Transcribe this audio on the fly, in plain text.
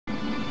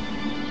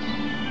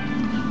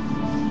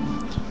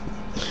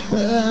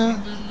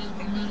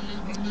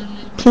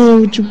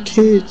Playing with you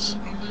kids.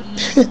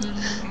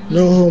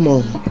 No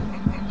homo.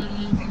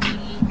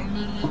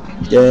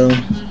 Yo,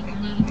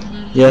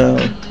 yo,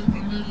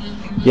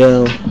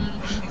 yo.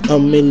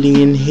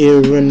 Amillie in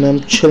here and I'm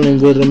chilling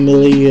with a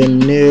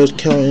millionaires,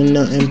 counting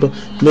nothing but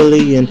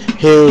million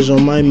hairs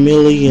on my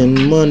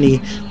million money.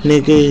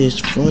 Nigga, it's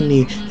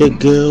funny, the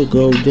girl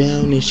go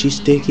down and she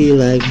sticky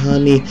like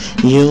honey.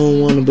 You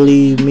don't wanna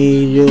believe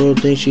me, you don't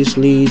think she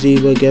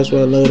sleazy, but guess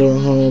what, little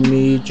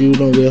homie, you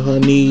know where her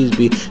knees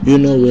be, you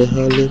know where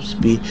her lips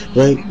be,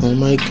 right on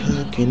my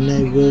cock, and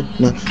I will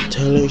not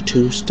tell her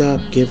to stop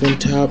giving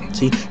top.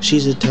 See,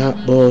 she's a top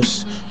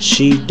boss,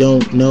 she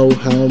don't know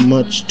how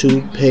much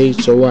to pay,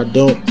 so I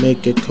don't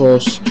make it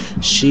cost.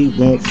 She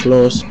won't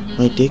floss,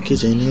 my dick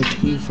is in her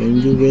teeth,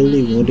 and you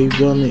really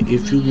want it.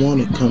 If you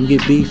want it, come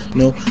get beef,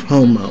 no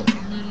homo.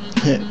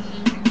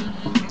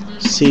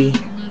 See,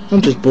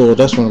 I'm just bored,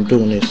 that's why I'm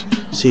doing this.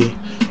 See,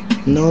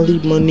 Nolly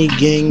Money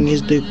Gang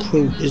is the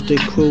crew,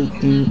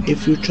 and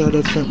if you try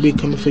to front, we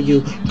coming for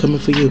you.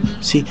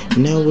 See,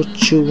 now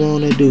what you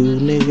wanna do,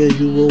 nigga,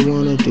 you will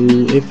wanna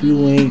do. If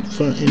you ain't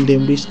frontin',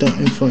 then we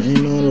startin'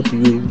 frontin' all of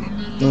you.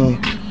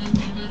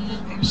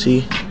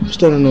 See, I'm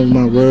starting over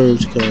my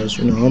words, cause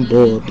you know I'm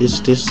bored.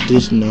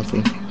 This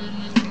nothing.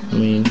 I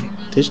mean,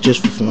 this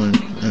just for fun.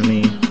 I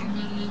mean,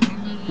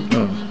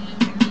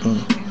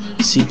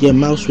 see, your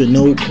mouse with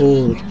no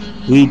cord.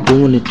 We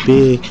doing it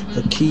big.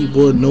 A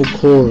keyboard, no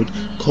cord.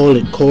 Call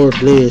it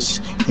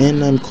cordless.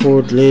 And I'm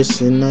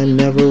cordless, and I'm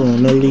never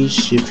on a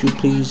leash. If you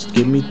please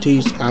give me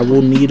teeth, I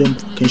will need a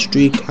fucking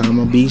streak. I'm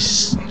a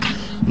beast,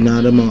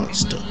 not a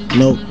monster.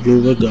 No,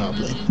 you're a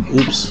goblin.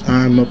 Oops,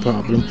 I'm a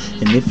problem.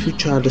 And if you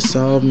try to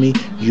solve me,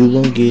 you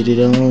won't get it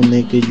all,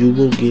 nigga. You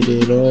will get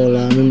it all.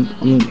 I'm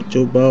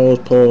your balls.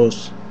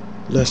 Pause.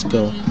 Let's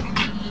go.